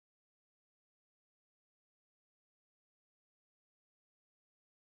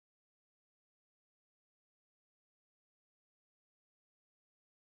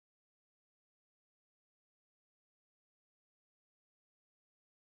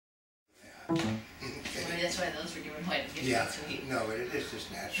Maybe that's why those were given white. Yeah, no, it is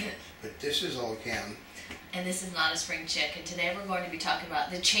just natural. But this is old cam. And this is not a spring chick. And today we're going to be talking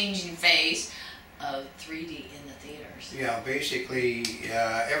about the changing face of 3D in the theaters. Yeah, basically,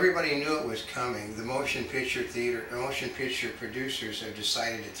 everybody knew it was coming. The motion picture producers have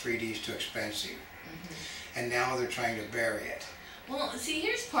decided that 3D is too expensive. And now they're trying to bury it. Well, see,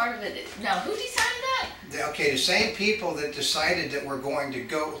 here's part of it. Now, who decided that? Okay, the same people that decided that we're going to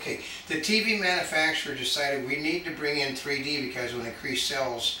go, okay, the TV manufacturer decided we need to bring in 3D because it will increase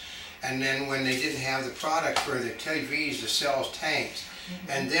sales. And then when they didn't have the product for the TVs, the sales tanked.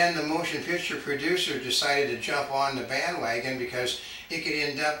 And then the motion picture producer decided to jump on the bandwagon because it could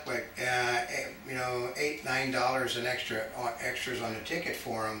end up like, you know, $8, $9 an extras on the ticket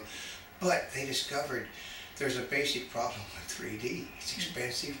for them. But they discovered there's a basic problem with 3D. It's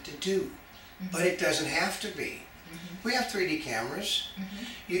expensive to do, but it doesn't have to be. We have 3D cameras.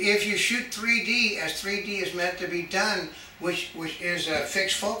 If you shoot 3D as 3D is meant to be done, which is a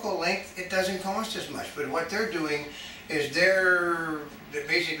fixed focal length, it doesn't cost as much. But what they're doing is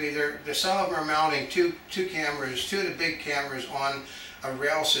some of them are mounting two cameras, two of the big cameras on a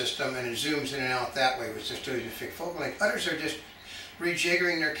rail system, and it zooms in and out that way, which is doing a fixed focal length. Others are just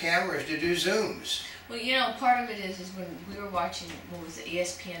rejiggering their cameras to do zooms. Well, you know, part of it is when we were watching, what was it,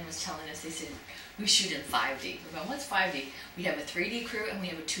 ESPN was telling us, they said, we shoot in 5D. We're going, what's 5D? We have a 3D crew and we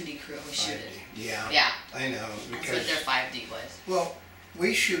have a 2D crew and we shoot it. Yeah, yeah, I know. That's what their 5D was. Well,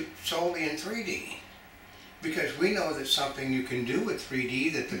 we shoot solely in 3D because we know that something you can do with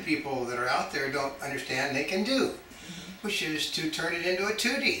 3D that the people that are out there don't understand they can do, which is to turn it into a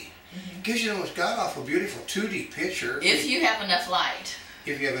 2D. It gives you the most god-awful beautiful 2D picture. If you have enough light.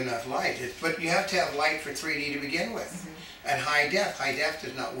 If you have enough light. But you have to have light for 3D to begin with. And high def. High def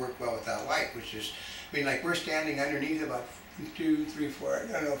does not work well without light, which is, I mean, like we're standing underneath about 2, 3, 4,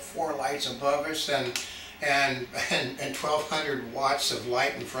 I don't know, 4 lights above us and 1,200 watts of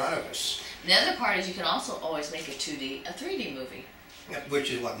light in front of us. The other part is you can also always make a 3D movie. Which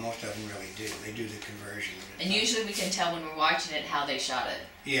is what most of them really do. They do the conversion. And usually we can tell when we're watching it how they shot it.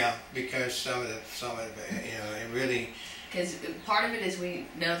 Yeah, because some of it, you know, it really. Because part of it is we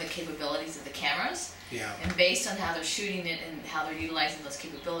know the capabilities of the cameras. Yeah. And based on how they're shooting it and how they're utilizing those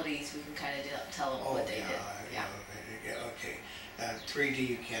capabilities, we can kind of tell them what they did. Yeah. Okay. 3D,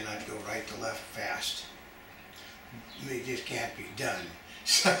 you cannot go right to left fast. It just can't be done.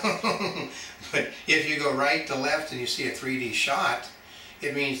 So, but if you go right to left and you see a 3D shot,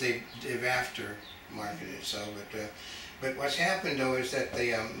 it means they've after-marketed it. So, but what's happened though is that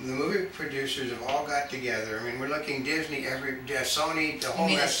the movie producers have all got together. I mean, we're looking Disney, Sony, the whole.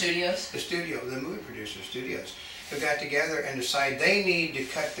 You mean the studios? The movie producers, studios, have got together and decide they need to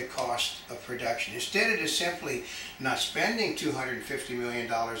cut the cost of production. Instead of just simply not spending $250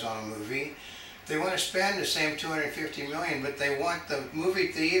 million on a movie, they want to spend the same $250 million, but they want the movie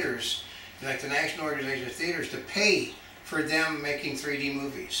theaters, like the National Organization of Theaters, to pay for them making 3D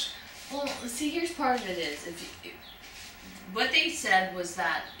movies. Well, see, here's part of it is, what they said was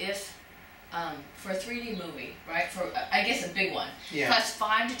that if, for a 3D movie, right, for, I guess a big one, costs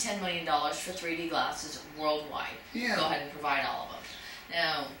 $5 to $10 million for 3D glasses worldwide. Yeah. Go ahead and provide all of them.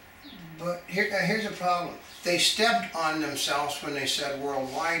 Now, but here's a problem. They stepped on themselves when they said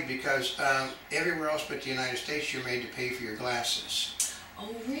worldwide because everywhere else but the United States you're made to pay for your glasses.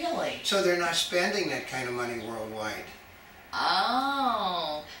 Oh, really? So they're not spending that kind of money worldwide.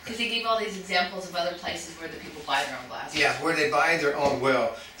 Oh, because they gave all these examples of other places where the people buy their own glasses. Yeah, where they buy their own.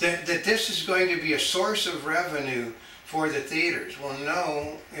 Well, that this is going to be a source of revenue for the theaters. Well,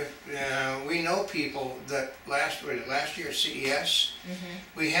 no, if we know people that last year at CES,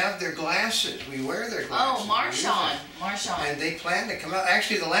 we have their glasses. We wear their glasses. Oh, Marshawn. And they plan to come out.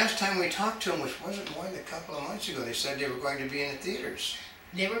 Actually, the last time we talked to them, which wasn't more than a couple of months ago, they said they were going to be in the theaters.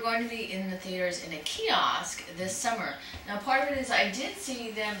 They were going to be in the theaters in a kiosk this summer. Now, part of it is I did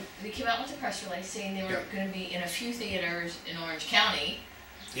see them, they came out with a press release saying they were going to be in a few theaters in Orange County.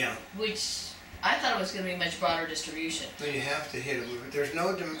 Yeah. Which I thought it was going to be much broader distribution. So you have to hit it. There's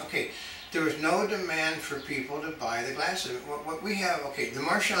no there was no demand for people to buy the glasses. What we have, the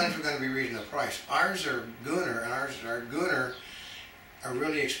Marshalls are going to be reasonable price. Ours are Gunnar, and our Gunnar are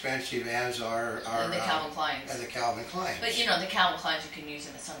really expensive, as are the Calvin Kleins. The Calvin Kleins. But you know, the Calvin Kleins you can use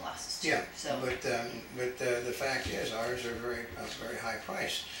in the sunglasses too. Yeah. So. But the fact is, ours are very high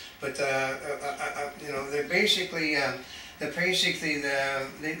price. But you know, they're basically.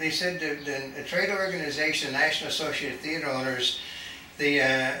 They said the trade organization, National Association of Theater Owners, they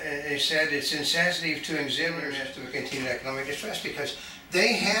said it's insensitive to exhibitors to continue economic distress because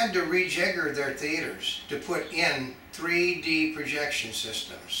They had to rejigger their theaters to put in 3D projection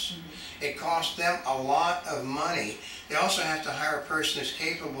systems. It cost them a lot of money. They also have to hire a person that's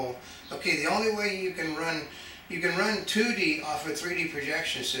capable. Okay, the only way you can run 2D off a 3D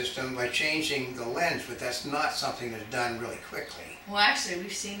projection system by changing the lens, but that's not something that's done really quickly. Well, actually,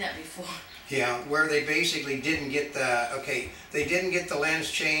 we've seen that before. Yeah, where they basically didn't get they didn't get the lens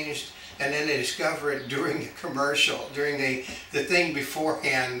changed, and then they discover it during the commercial, during the thing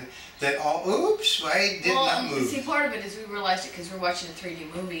beforehand, that oops, I did not move. See, part of it is we realized it because we're watching a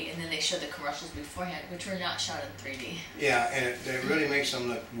 3D movie, and then they showed the commercials beforehand, which were not shot in 3D. Yeah, and it really makes them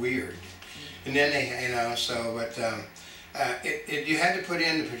look weird. And then they, you had to put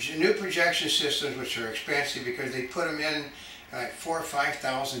in the new projection systems, which are expensive because they put them in 4,000 or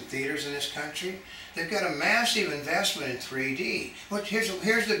 5,000 theaters in this country. They've got a massive investment in 3D.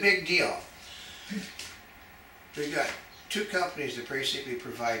 Here's the big deal. We've got two companies that basically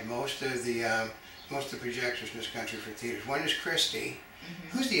provide most of the projectors in this country for theaters. One is Christie.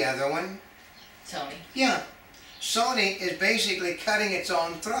 Who's the other one? Sony. Yeah. Sony is basically cutting its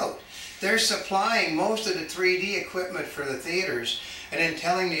own throat. They're supplying most of the 3D equipment for the theaters and then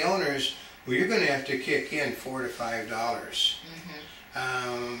telling the owners, well, you're going to have to kick in $4 to $5.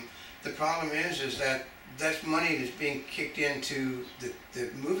 The problem is that that's money that's being kicked into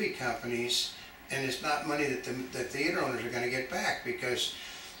the movie companies, and it's not money that the theater owners are going to get back, because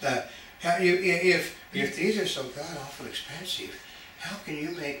if these are so god-awful expensive, how can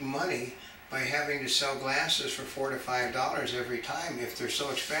you make money by having to sell glasses for $4 to $5 every time if they're so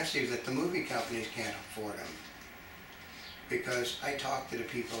expensive that the movie companies can't afford them? Because I talk to the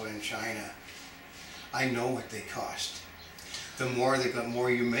people in China. I know what they cost. The more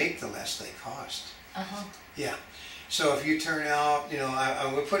you make, the less they cost. Yeah. So if you turn out,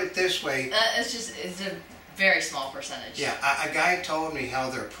 I would put it this way. It's a very small percentage. Yeah. A guy told me how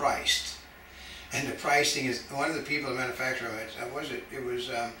they're priced, and the pricing is, one of the people that manufacture it, was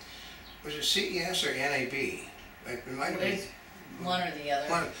it CES or NAB? It might have been one or the other.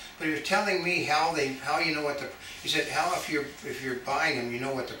 But he was telling me how you know what he said, how if you're buying them, you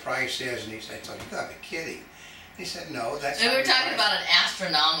know what the price is, and he said, I thought, you gotta be kidding. He said, no, that's not. We were talking about an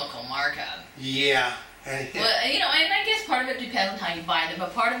astronomical markup. Yeah. Well, and I guess part of it depends on how you buy them,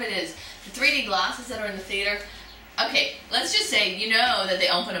 but part of it is the 3D glasses that are in the theater. Okay, let's just say that they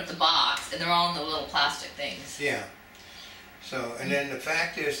open up the box and they're all in the little plastic things. Yeah. So, and then the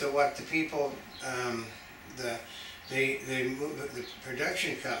fact is that what the people, the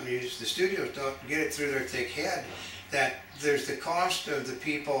production companies, the studios don't get it through their thick head that there's the cost of the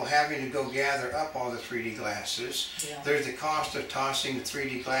people having to go gather up all the 3D glasses. Yeah. There's the cost of tossing the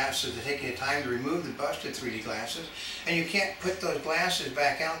 3D glasses, taking the time to remove the busted 3D glasses, and you can't put those glasses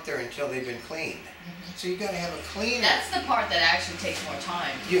back out there until they've been cleaned. So you've got to have a cleaner. That's the part that actually takes more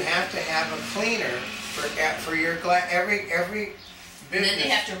time. You have to have a cleaner for your glass, every business. And then they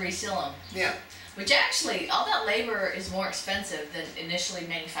have to reseal them. Yeah. Which actually, all that labor is more expensive than initially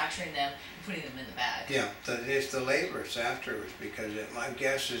manufacturing them and putting them in the bag. Yeah, it's the labor afterwards, because my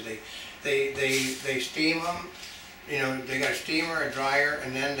guess is they steam them. They got a steamer, a dryer,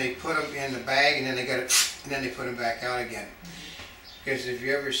 and then they put them in the bag, and then they put them back out again. Because if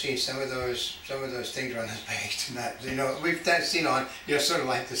you've ever seen some of those things on those bags, we've seen on sort of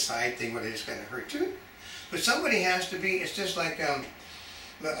like the side thing where they just kind of hurt too. But somebody has to be. It's just like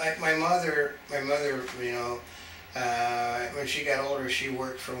my mother, when she got older, she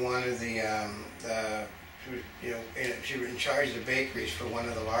worked for one of she was in charge of the bakeries for one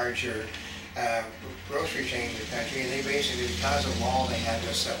of the larger grocery chains in the country, and they basically, because of law, they had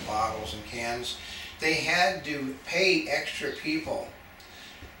to sell bottles and cans. They had to pay extra people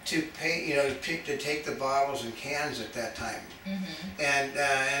to to take the bottles and cans at that time.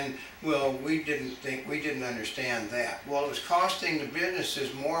 And well, we didn't understand that. Well, it was costing the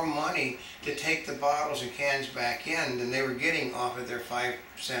businesses more money to take the bottles and cans back in than they were getting off of their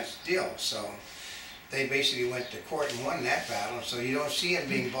 5-cent deal. So they basically went to court and won that battle. So you don't see it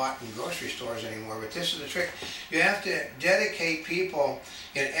being bought in grocery stores anymore. But this is the trick. You have to dedicate people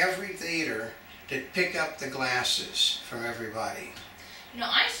in every theater to pick up the glasses from everybody.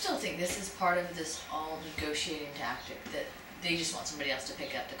 I still think this is part of this all negotiating tactic, that they just want somebody else to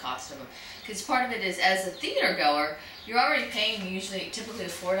pick up the cost of them. Because part of it is, as a theater goer, you're already paying typically a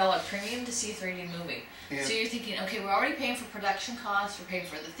 $4 premium to see a 3D movie. Yeah. So you're thinking, okay, we're already paying for production costs, we're paying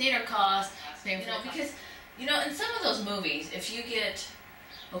for the theater costs, because, in some of those movies, if you get,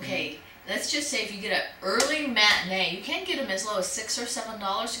 let's just say if you get an early matinee, you can get them as low as $6 or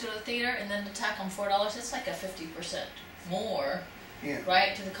 $7 to go to the theater, and then to tack on $4, it's like a 50% more Yeah.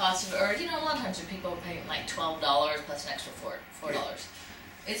 Right, to the cost of, or a lot of times people are paying like $12 plus an extra $4. Yeah.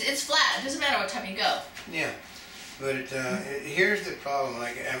 It's flat. It doesn't matter what time you go. Yeah, but here's the problem.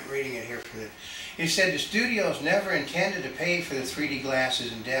 Like I'm reading it here for the. It said the studios never intended to pay for the 3D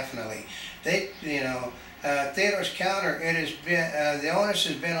glasses indefinitely. They, Theaters Counter. It has been the onus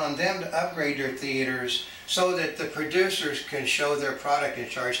has been on them to upgrade their theaters so that the producers can show their product and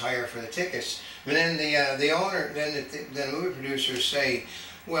charge higher for the tickets. But then the movie producers say,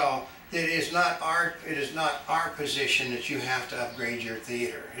 well, it is not our position that you have to upgrade your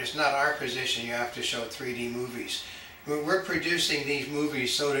theater. It's not our position you have to show 3D movies. We're producing these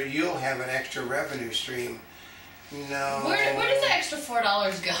movies so that you'll have an extra revenue stream. No. Where does the extra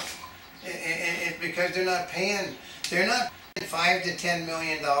 $4 go? Because they're not paying $5 to $10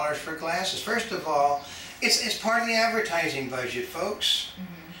 million for glasses. First of all, it's part of the advertising budget, folks.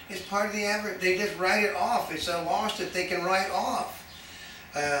 Mm-hmm. It's part of the they just write it off. It's a loss that they can write off.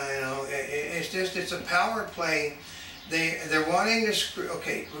 It's a power play. They're wanting to screw.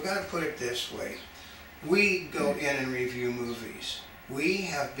 Okay, we're going to put it this way. We go in and review movies. We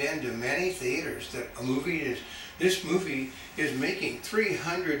have been to many theaters that this movie is making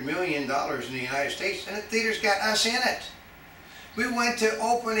 $300 million in the United States, and the theater's got us in it. We went to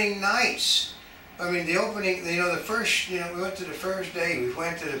opening nights. I mean, the opening, we went to the first day, we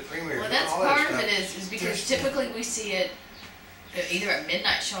went to the premiere. Well, that's part of it is because typically we see it either at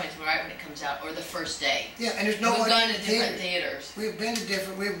midnight showings, right when it comes out, or the first day. Yeah, and there's no. We've gone to different theaters. We've been to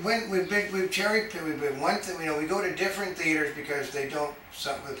different. We've cherry picked. We've been we go to different theaters because they don't.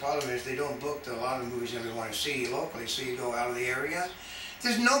 The problem is they don't book a lot of movies that we want to see locally. So you go out of the area.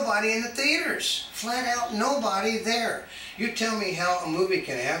 There's nobody in the theaters. Flat out, nobody there. You tell me how a movie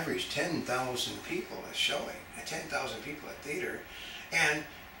can average 10,000 people a showing, 10,000 people at theater, and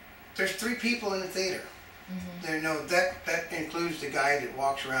there's 3 people in the theater. Mm-hmm. That includes the guy that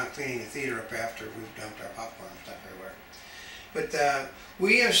walks around cleaning the theater up after we've dumped our popcorn and stuff everywhere. But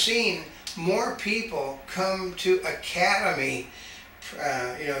we have seen more people come to Academy,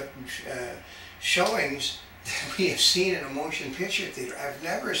 showings than we have seen in a motion picture theater.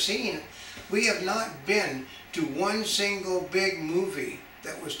 We have not been to one single big movie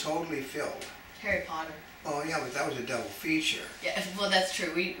that was totally filled. Harry Potter. Oh yeah, but that was a double feature. Yeah, well that's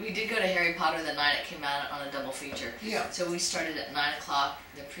true. We did go to Harry Potter the night it came out on a double feature. Yeah. So we started at 9 o'clock.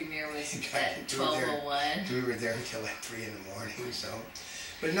 The premiere was at 12:01. We were there until like 3 in the morning. So,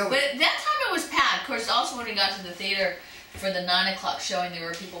 but no. But at that time it was packed. Of course, also when we got to the theater for the 9 o'clock showing, there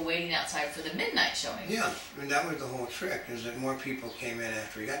were people waiting outside for the midnight showing. Yeah, and that was the whole trick, is that more people came in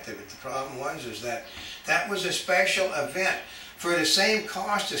after we got there. But the problem was that was a special event. For the same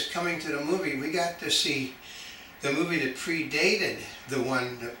cost as coming to the movie, we got to see the movie that predated the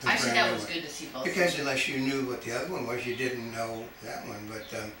one. Actually, that was good to see both. Because unless you knew what the other one was, you didn't know that one.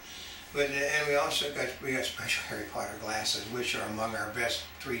 And we also got special Harry Potter glasses, which are among our best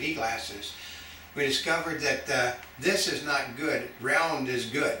 3D glasses. We discovered that this is not good. Round is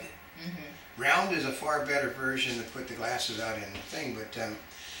good. Mm-hmm. Round is a far better version to put the glasses out in the thing, but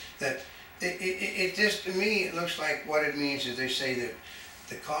it just, to me, it looks like what it means is they say that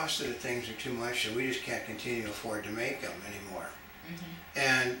the cost of the things are too much, so we just can't continue to afford to make them anymore. Mm-hmm.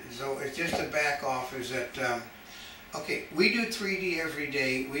 And so it's just a back off is that, okay, we do 3D every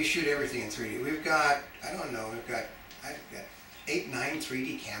day. We shoot everything in 3D. We've got, I've got 8, 9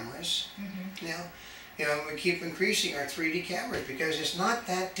 3D cameras now. We keep increasing our 3D cameras because it's not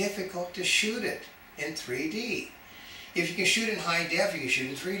that difficult to shoot it in 3D. If you can shoot in high def, you can shoot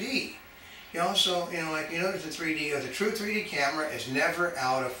in 3D. You also, the 3D, the true 3D camera is never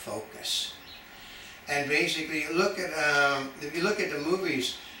out of focus. And basically, if you look at the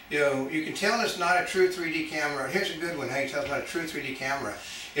movies, you can tell it's not a true 3D camera. Here's a good one, how you tell it's not a true 3D camera,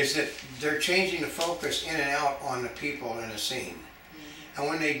 is that they're changing the focus in and out on the people in a scene. And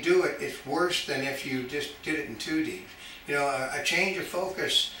when they do it, it's worse than if you just did it in 2D. A change of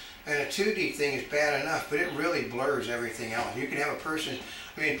focus in a 2D thing is bad enough, but it really blurs everything out. You can have a person,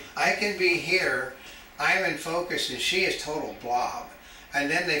 I can be here, I'm in focus, and she is total blob. And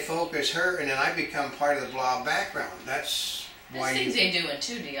then they focus her, and then I become part of the blob background. That's why. There's things they do in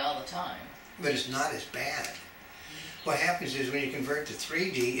 2D all the time. But it's not as bad. What happens is when you convert to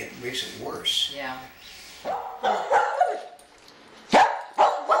 3D, it makes it worse. Yeah.